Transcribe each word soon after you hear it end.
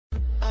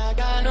I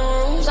got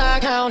no rules, I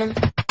count 'em.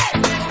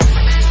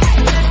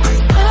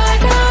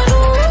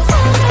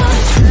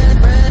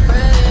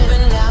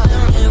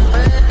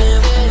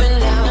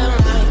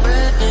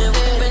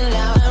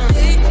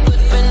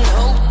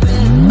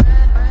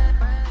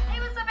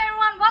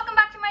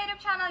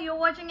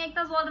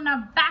 And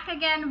I'm back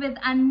again with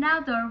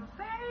another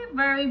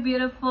very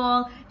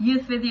beautiful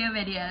youth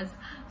videos.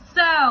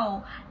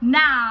 So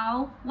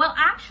now, well,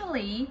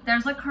 actually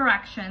there's a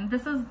correction.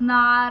 This is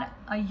not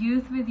a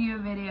youth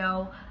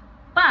video,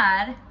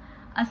 but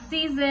a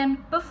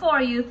season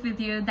before youth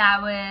video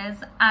that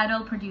was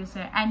idol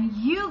producer. And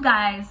you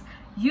guys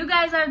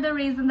are the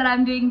reason that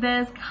I'm doing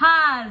this,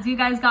 cause you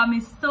guys got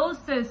me so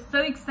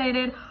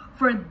excited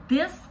for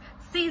this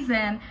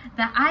season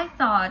that I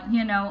thought,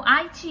 you know,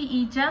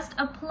 iQIYI just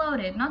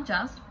uploaded, not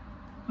just,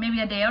 maybe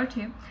a day or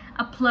two,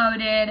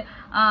 uploaded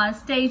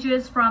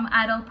stages from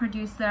idol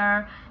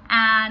producer,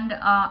 and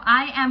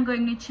I am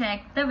going to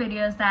check the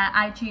videos that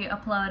iQIYI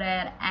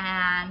uploaded,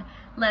 and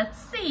let's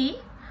see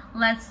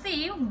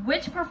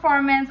which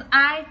performance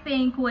I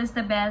think was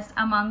the best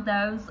among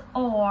those,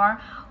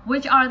 or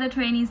which are the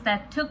trainees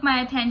that took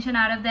my attention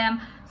out of them.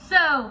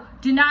 So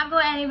do not go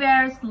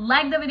anywhere.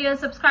 Like the video,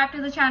 subscribe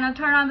to the channel,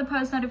 turn on the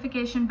post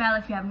notification bell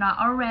if you have not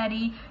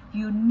already.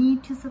 You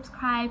need to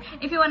subscribe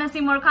if you want to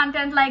see more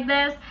content like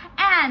this.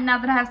 And now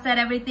that I have said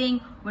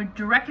everything, we're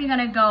directly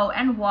gonna go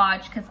and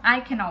watch because I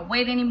cannot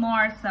wait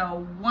anymore.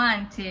 So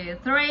 1, 2,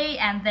 3,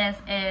 and this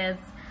is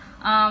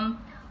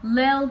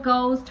Lil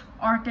Ghost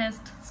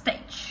Artist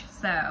Stage.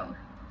 So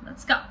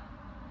let's go.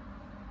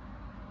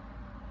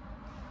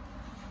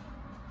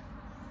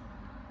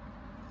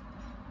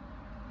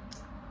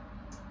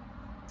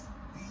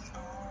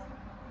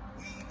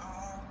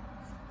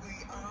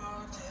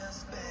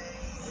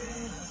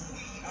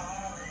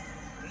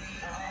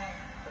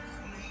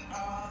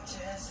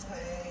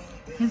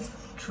 His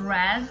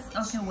dreads,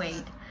 okay,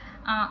 wait,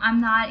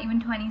 I'm not even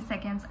 20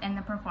 seconds in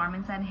the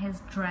performance and his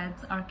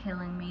dreads are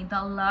killing me.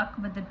 The look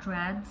with the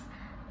dreads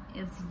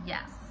is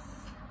yes,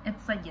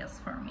 it's a yes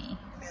for me.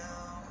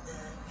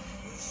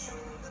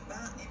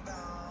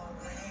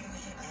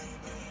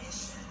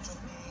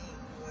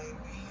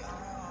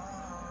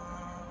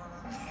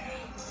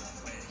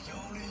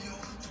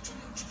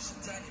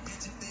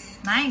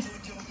 Nice.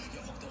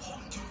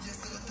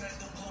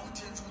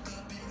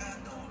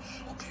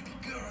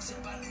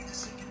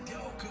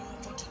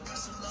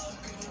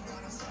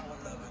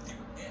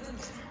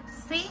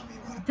 See,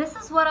 this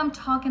is what I'm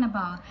talking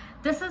about.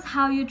 This is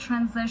how you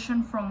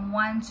transition from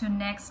one to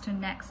next to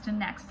next to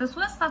next. This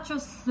was such a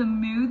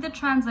smooth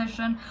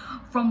transition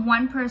from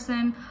one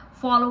person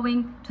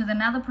following to the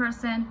another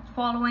person,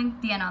 following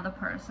the another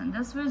person.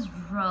 This was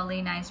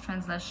really nice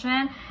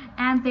transition,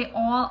 and they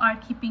all are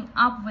keeping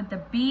up with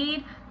the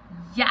beat.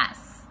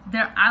 Yes.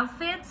 Their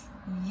outfits,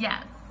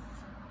 yes.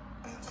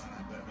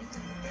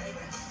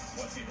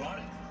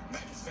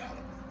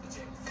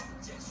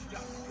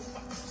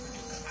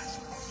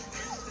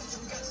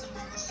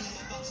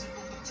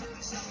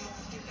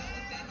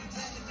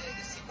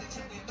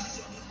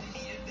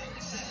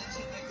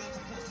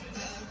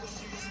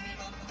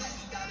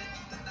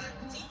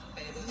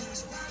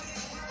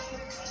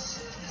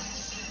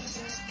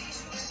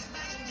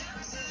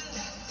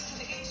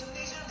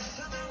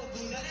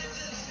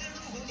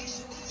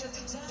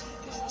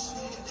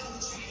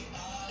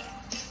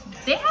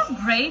 They have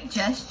great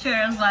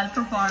gestures while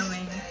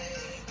performing.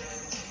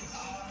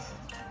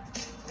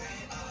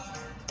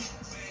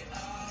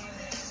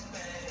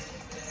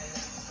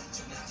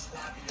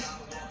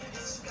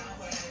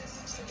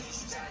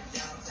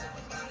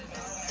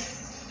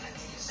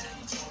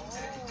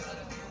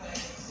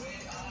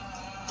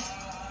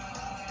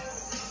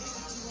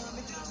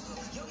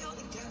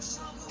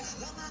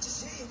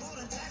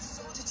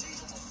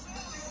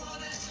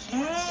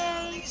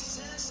 Hey,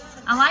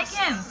 I like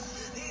him.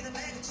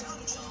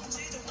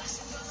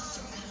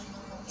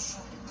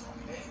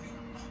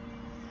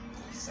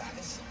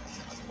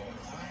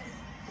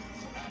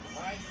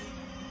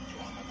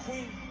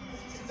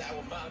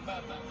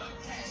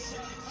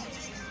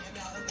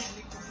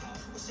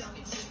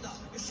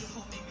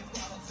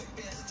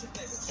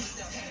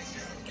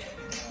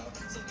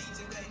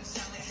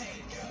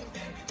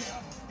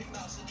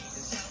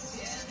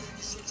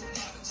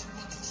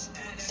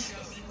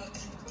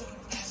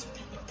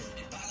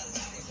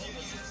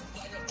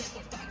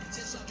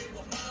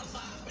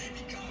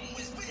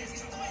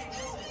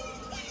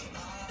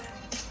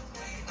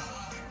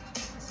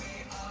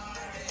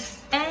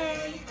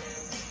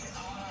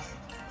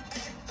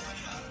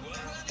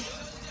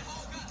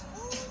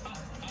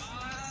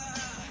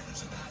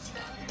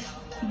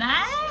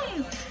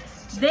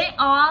 Nice. They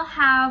all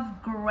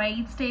have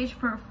great stage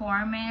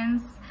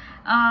performance.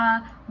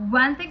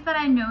 One thing that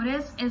I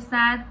noticed is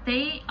that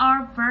they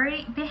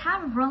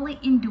have really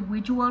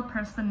individual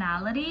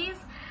personalities.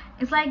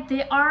 It's like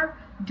they are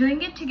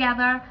doing it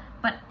together,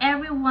 but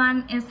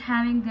everyone is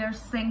having their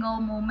single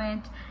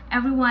moment.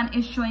 Everyone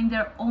is showing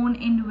their own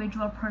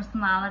individual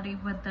personality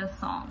with this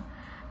song.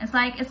 It's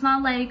like, it's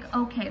not like,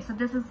 okay, so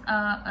this is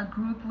a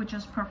group which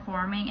is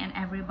performing and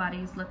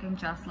everybody's looking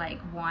just like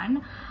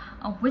one,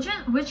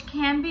 which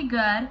can be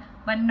good,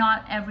 but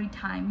not every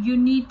time. You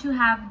need to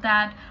have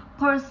that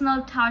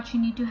personal touch,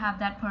 you need to have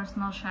that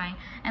personal shine,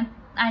 and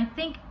I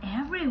think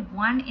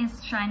everyone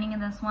is shining in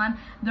this one.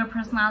 Their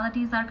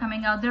personalities are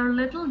coming out, their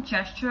little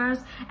gestures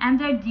and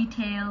their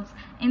details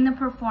in the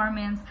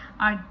performance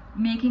are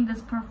making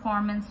this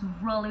performance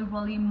really,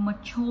 really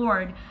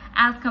matured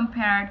as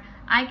compared.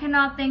 I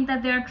cannot think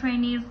that they're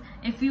trainees.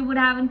 If you would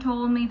haven't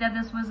told me that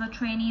this was a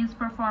trainees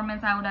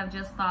performance, I would have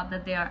just thought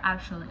that they are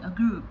actually a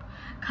group,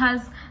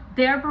 because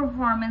their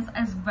performance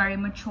is very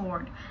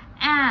matured.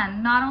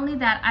 And not only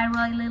that, I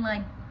really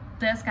like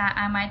this guy.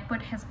 I might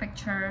put his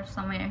picture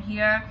somewhere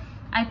here.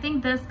 I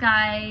think this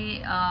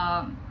guy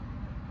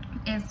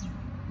is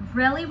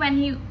really, when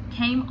he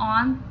came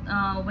on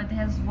with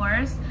his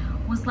verse,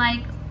 was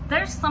like,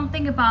 there's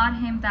something about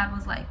him that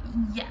was like,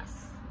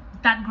 yes,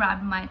 that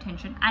grabbed my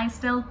attention. I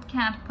still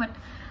can't put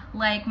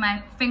like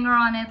my finger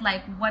on it,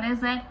 like what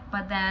is it,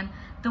 but then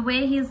the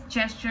way his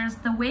gestures,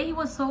 the way he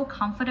was so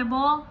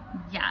comfortable,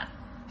 yes.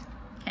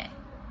 Okay.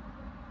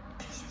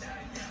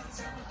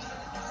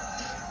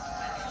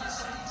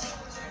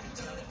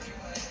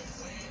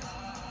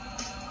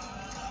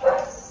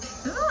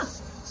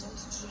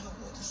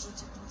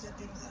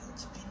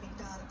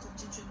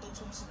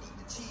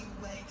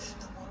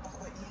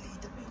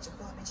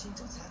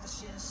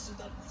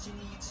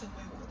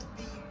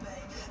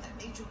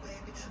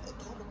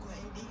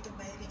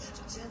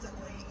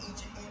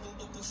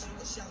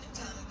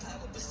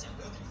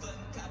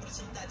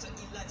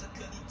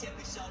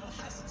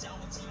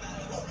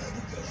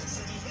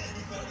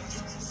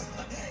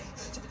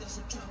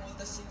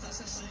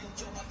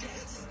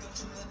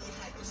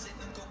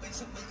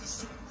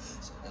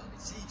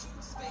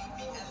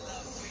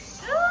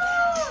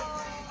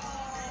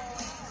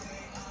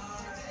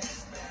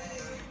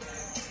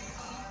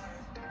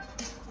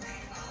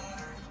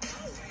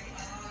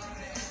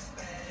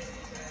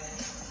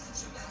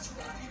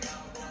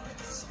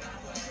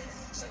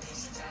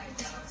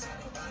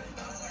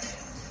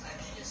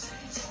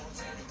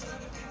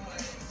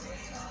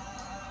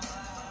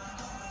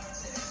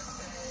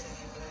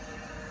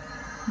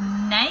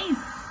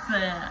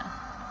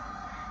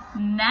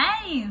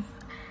 Nice.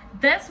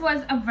 This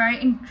was a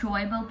very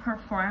enjoyable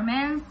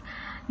performance.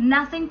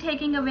 Nothing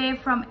taking away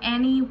from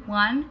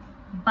anyone,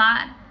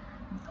 but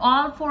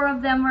all four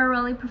of them were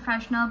really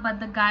professional. But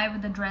the guy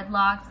with the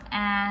dreadlocks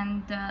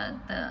and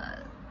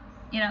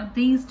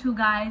these two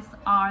guys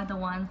are the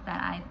ones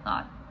that I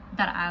thought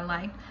that I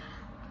liked.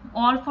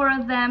 All four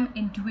of them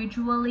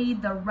individually,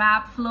 the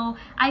rap flow.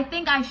 I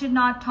think I should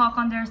not talk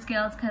on their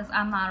skills because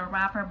I'm not a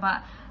rapper,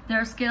 but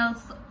their skills,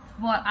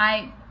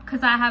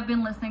 because I have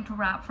been listening to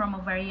rap from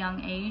a very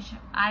young age,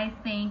 I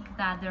think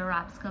that their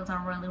rap skills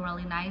are really,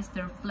 really nice.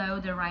 Their flow,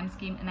 their rhyme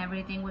scheme and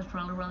everything was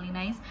really, really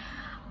nice.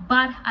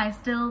 But I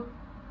still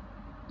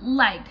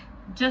liked,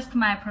 just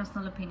my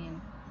personal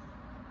opinion,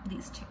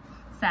 these two.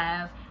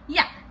 So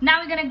yeah, now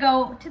we're gonna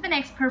go to the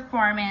next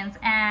performance,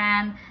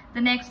 and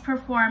the next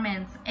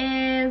performance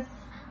is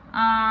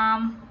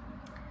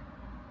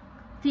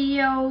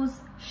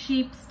Theo's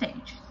Sheep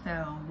Stage.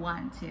 So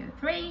 1, 2,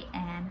 3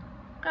 and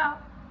go.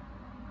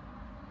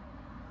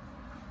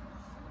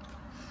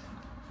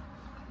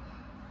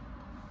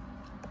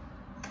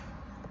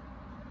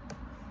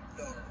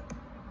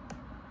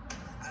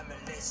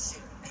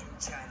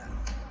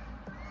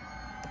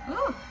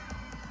 Ooh.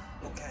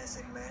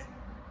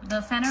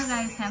 The center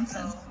guy is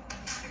handsome.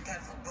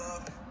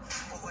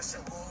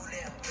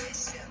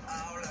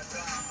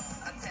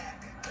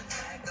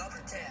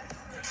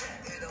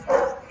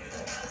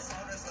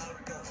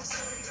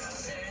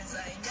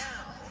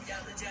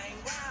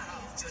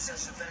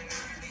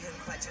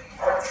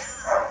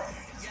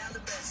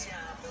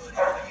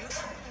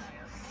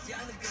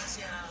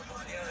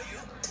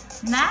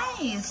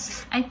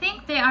 Nice. I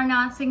think they are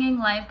not singing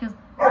live because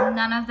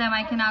none of them,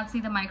 I cannot see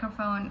the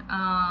microphone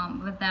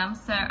with them.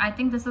 So I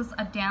think this is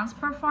a dance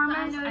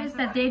performance. I noticed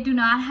that they do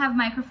not have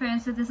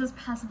microphones, so this is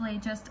possibly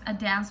just a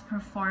dance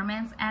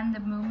performance, and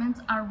the movements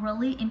are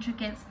really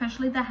intricate,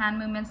 especially the hand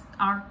movements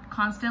are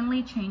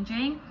constantly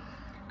changing.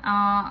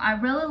 I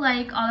really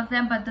like all of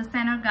them, but the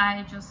center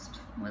guy just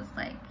was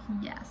like,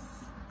 yes.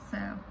 So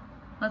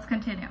let's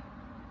continue.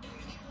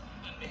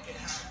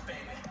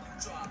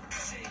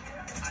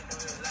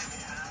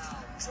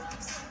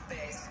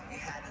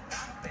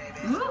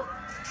 Ooh.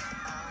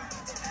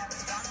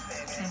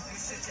 Okay.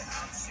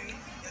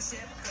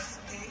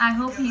 I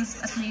hope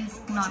he's at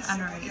least not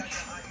underage.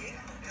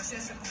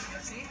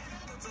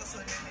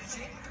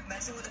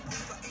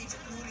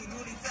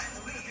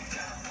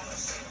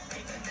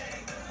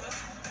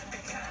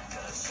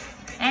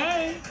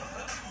 Hey!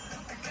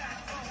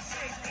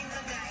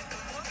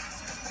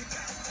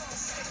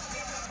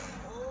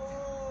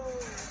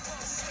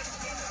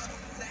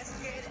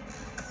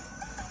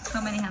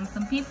 So many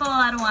handsome people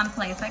at one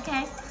place,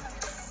 okay?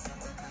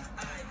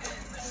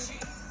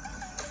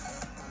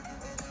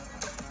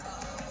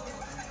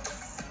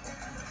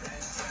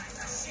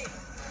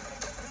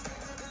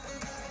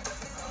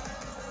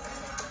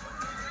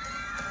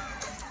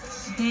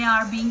 they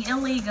are being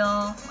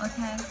illegal,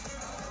 okay?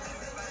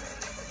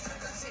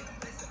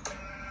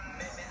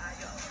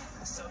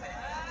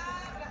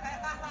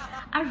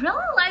 I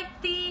really like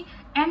the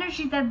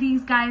energy that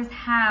these guys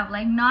have,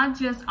 like not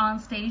just on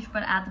stage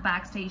but at the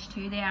backstage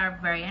too. They are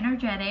very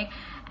energetic,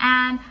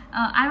 and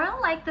I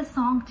really like the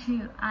song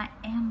too, I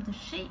Am the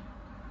Sheep,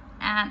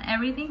 and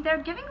everything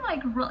they're giving,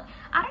 like really,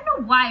 I don't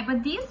know why,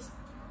 but these,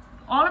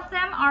 all of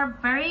them are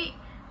very,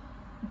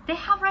 they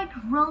have like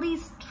really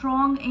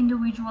strong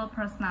individual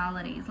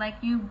personalities. Like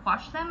you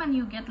watch them and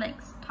you get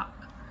like stuck.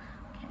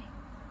 Okay,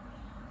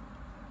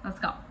 let's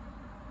go.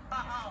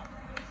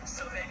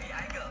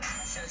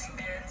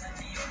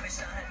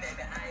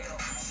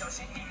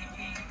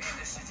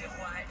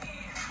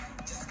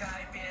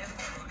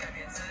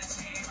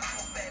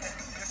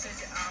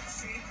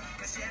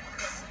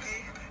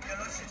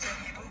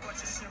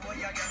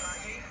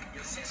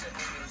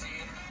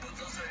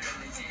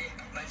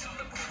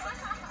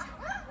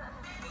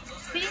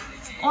 See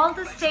all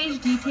the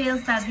stage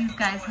details that these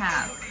guys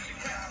have.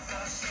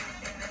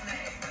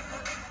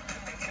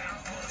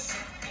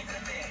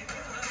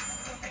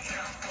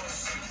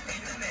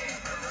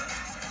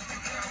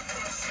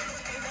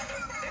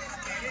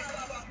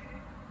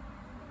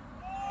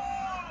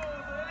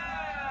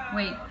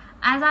 Wait,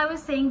 as I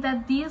was saying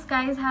that these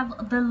guys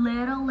have the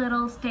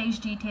little stage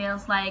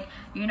details, like,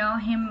 you know,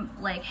 him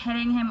like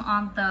hitting him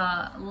on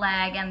the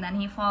leg and then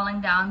he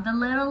falling down. The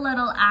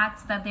little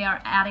acts that they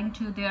are adding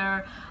to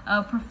their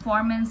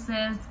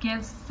performances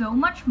gives so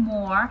much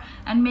more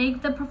and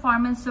make the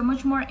performance so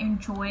much more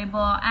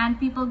enjoyable, and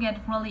people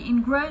get really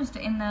engrossed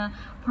in the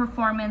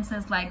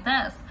performances like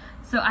this.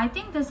 So I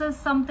think this is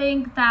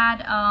something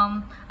that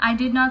I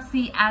did not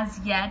see as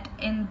yet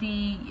in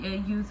the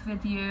Youth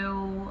With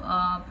You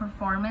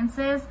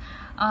performances.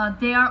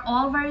 They are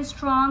all very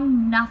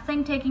strong,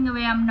 nothing taking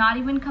away. I'm not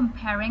even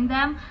comparing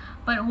them.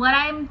 But what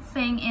I'm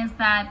saying is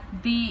that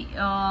the,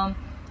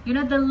 you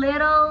know, the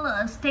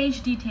little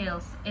stage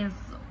details is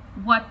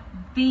what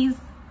these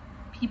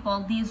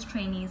people, these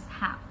trainees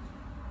have.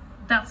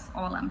 That's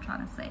all I'm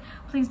trying to say.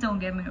 Please don't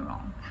get me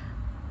wrong.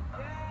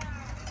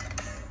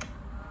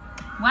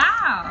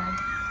 Wow,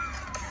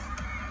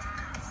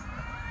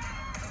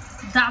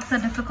 that's a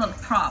difficult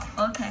prop.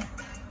 Okay,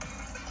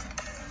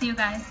 see you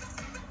guys.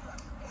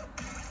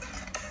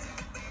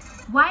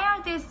 Why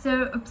are they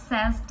so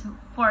obsessed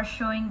for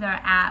showing their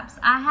abs?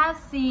 I have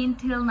seen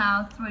till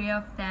now 3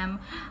 of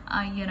them,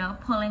 you know,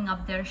 pulling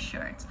up their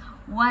shirts.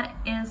 What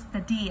is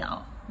the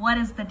deal? What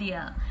is the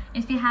deal?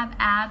 If you have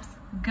abs,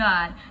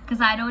 good,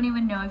 because I don't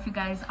even know if you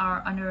guys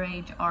are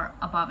underage or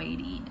above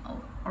 18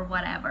 or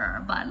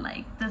whatever, but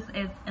like this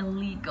is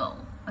illegal,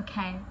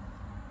 okay?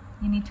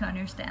 You need to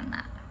understand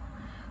that.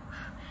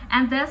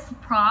 And this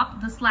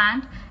prop, the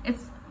slant,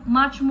 it's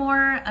much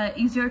more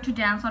easier to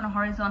dance on a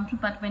horizontal,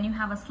 but when you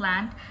have a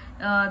slant,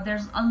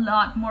 there's a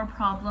lot more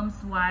problems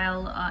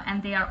while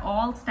and they are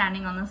all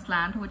standing on the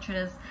slant, which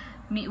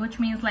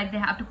means like they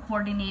have to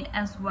coordinate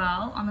as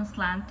well on the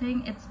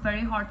slanting. It's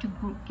very hard to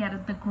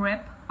get the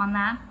grip on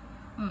that.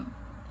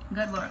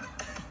 Good work.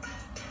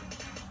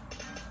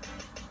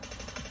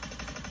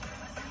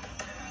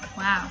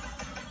 Wow.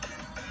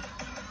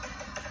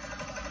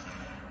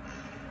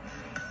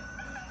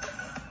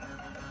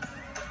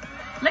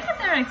 Look at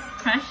their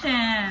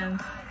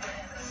expressions.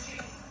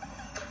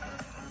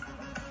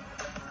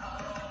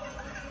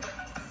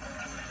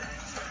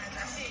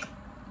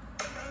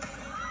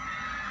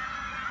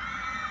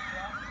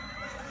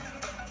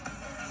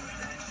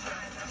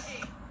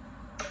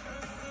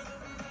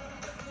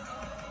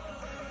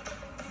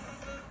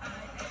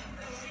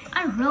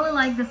 I really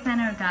like the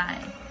center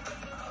guy.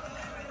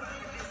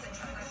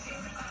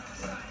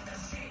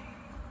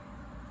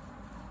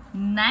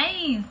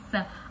 Nice.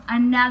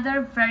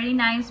 Another very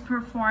nice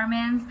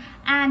performance,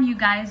 and you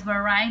guys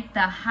were right.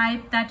 The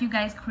hype that you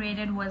guys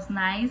created was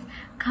nice,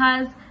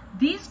 because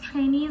these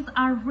trainees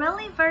are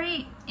really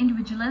very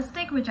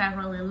individualistic, which I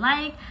really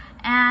like,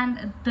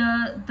 and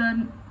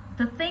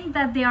the thing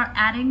that they are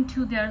adding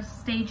to their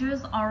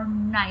stages are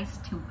nice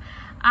too.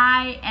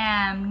 I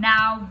am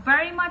now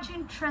very much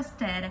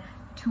interested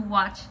to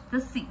watch the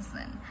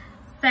season.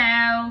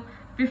 So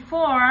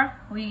before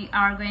we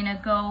are going to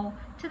go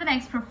to the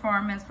next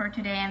performance for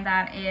today, and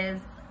that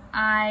is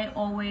I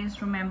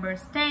Always Remember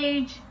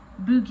Stage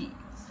Boogie.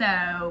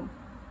 So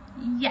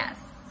yes,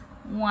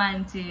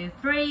 1, 2,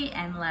 3,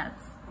 and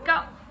let's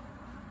go.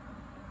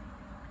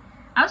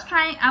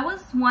 I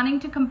was wanting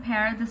to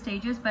compare the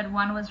stages, but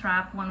one was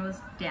rap, one was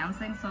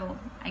dancing, so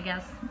I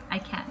guess I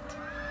can't.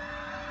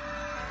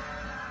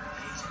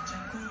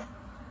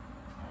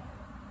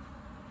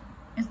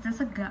 Is this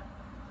a guy?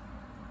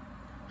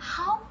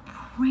 How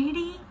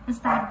pretty is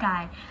that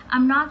guy?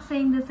 I'm not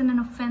saying this in an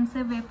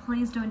offensive way,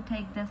 please don't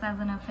take this as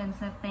an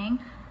offensive thing,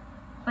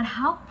 but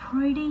how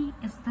pretty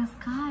is this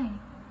guy?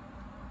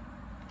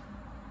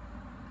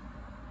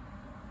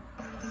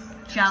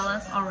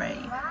 Jealous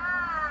already.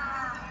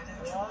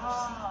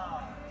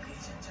 Wow.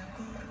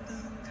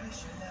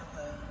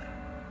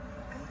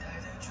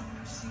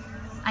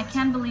 I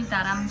can't believe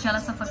that I'm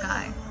jealous of a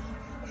guy.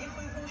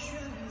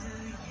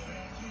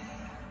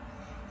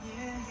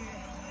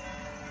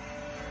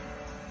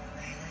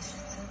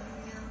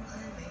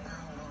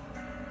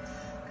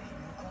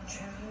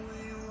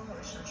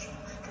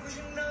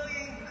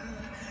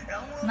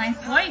 Nice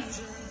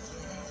voice.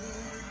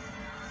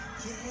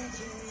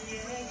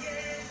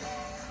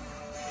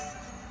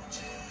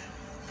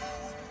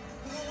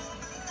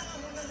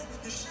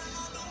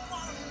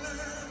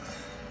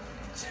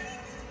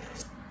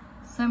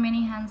 So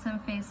many handsome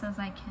faces,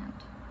 I can't.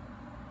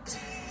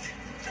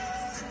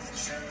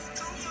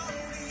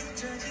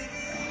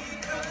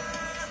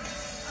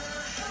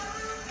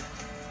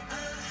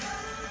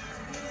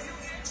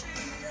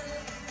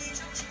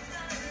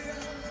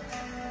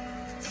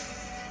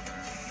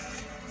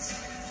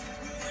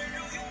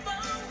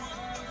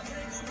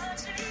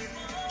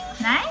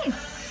 Nice.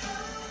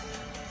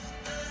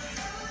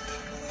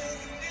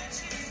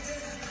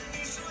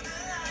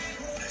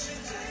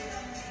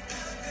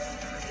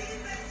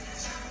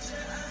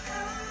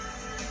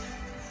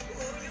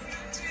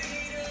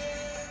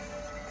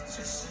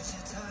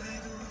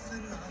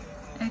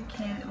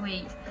 Okay,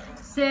 wait.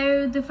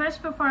 So the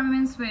first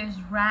performance was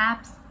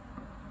raps.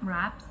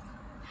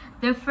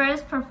 The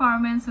first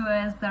performance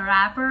was the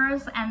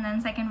rappers, and then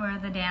second were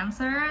the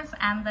dancers,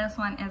 and this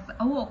one is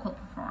a vocal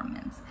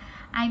performance.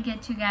 I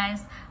get you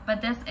guys,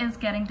 but this is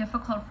getting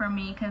difficult for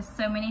me because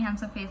so many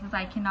handsome faces,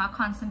 I cannot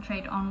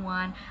concentrate on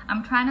one.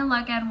 I'm trying to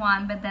look at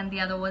one, but then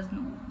the other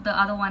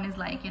one is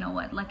like, you know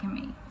what, look at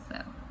me.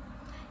 So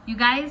you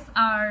guys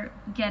are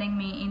getting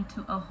me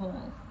into a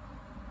hole.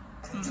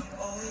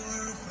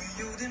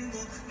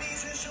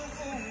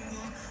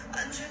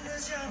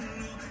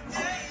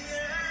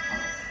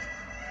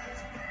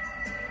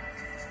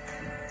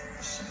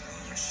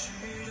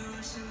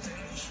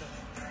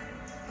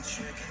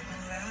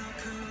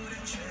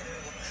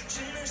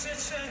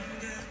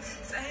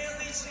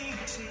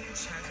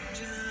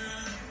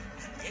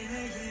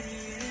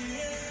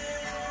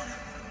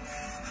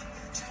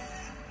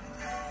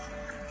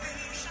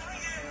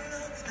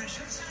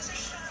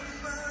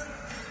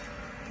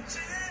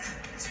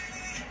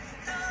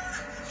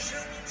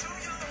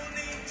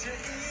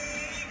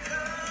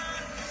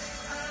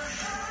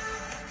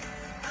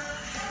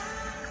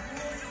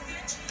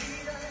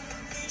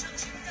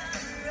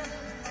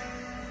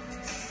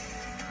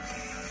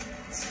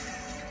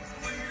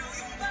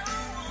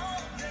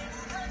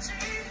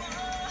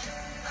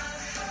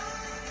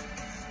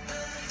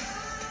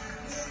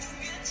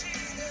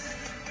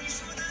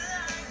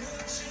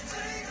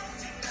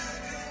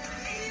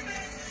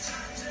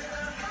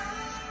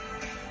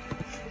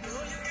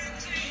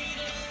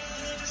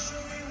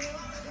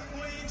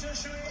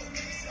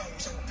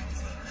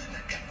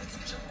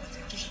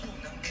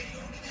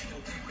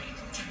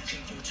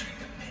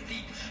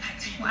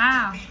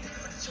 Wow.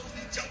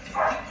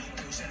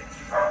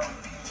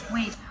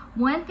 Wait,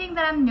 one thing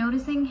that I'm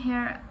noticing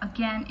here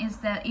again is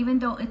that even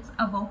though it's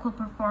a vocal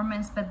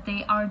performance, but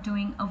they are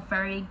doing a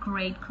very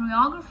great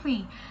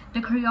choreography.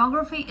 The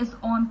choreography is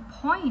on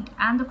point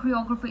and the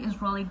choreography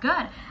is really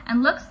good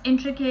and looks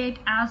intricate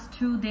as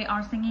to they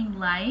are singing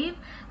live.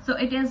 So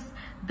it is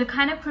the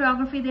kind of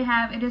choreography they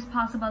have. It is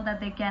possible that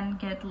they can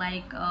get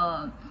like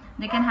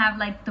they can have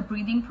like the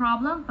breathing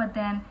problem, but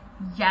then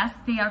yes,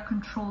 they are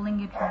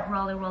controlling it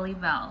really, really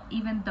well,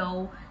 even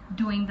though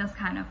doing this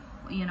kind of,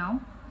 you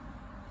know,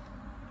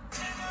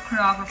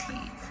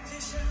 choreography.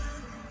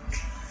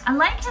 I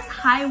like his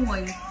high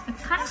voice.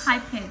 It's kind of high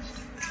pitched,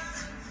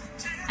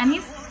 and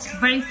he's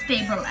very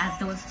stable at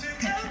those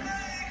pitches.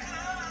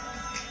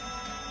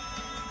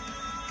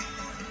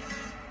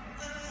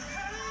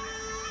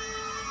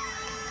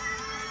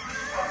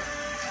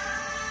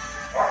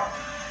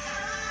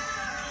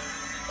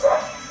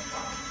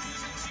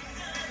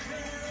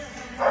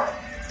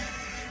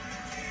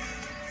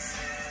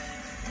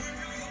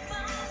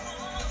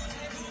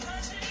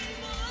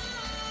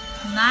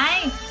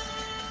 Nice.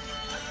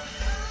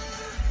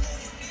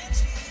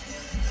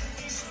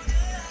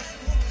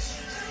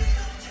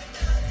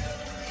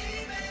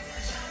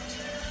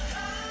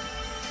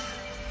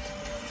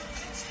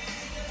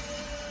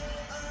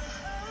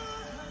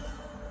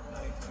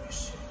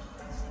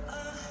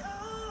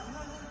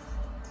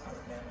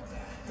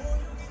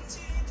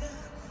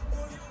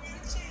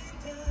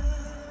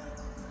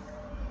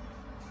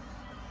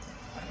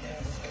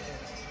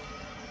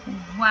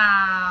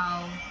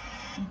 Wow.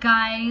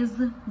 Guys,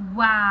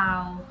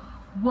 wow,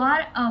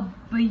 what a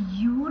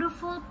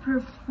beautiful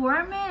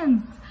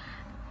performance.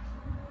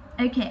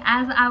 Okay,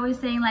 as I was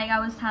saying, like I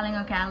was telling,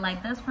 okay, I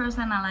like this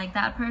person, I like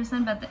that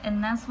person, but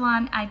in this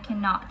one I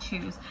cannot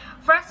choose.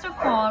 First of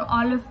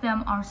all of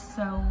them are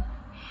so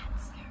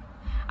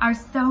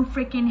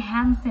freaking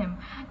handsome,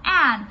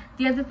 and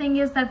the other thing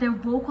is that their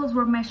vocals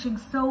were meshing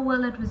so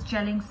well, it was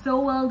gelling so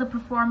well, the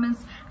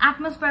performance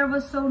atmosphere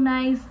was so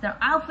nice, their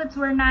outfits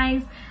were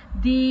nice,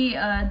 the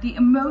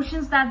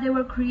emotions that they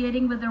were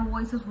creating with their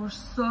voices were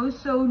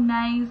so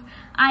nice.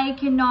 I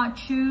cannot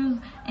choose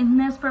in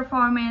this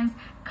performance,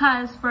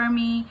 because for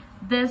me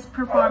this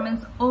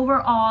performance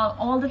overall,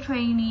 all the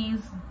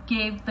trainees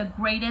gave the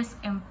greatest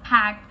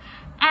impact.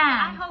 And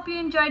I hope you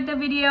enjoyed the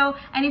video,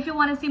 and if you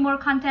want to see more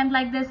content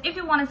like this, if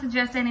you want to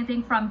suggest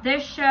anything from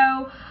this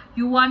show,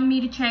 you want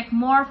me to check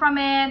more from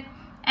it,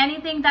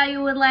 anything that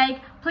you would like,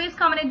 please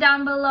comment it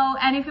down below.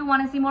 And if you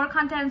want to see more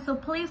content, so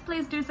please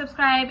do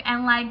subscribe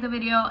and like the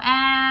video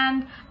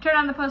and turn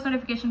on the post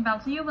notification bell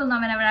so you will know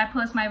whenever I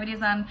post my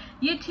videos on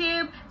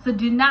YouTube. So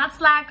do not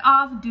slack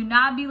off, do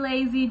not be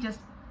lazy, just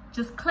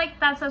click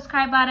that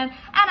subscribe button,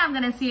 and I'm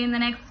gonna see you in the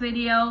next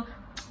video.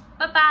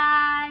 Bye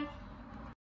bye.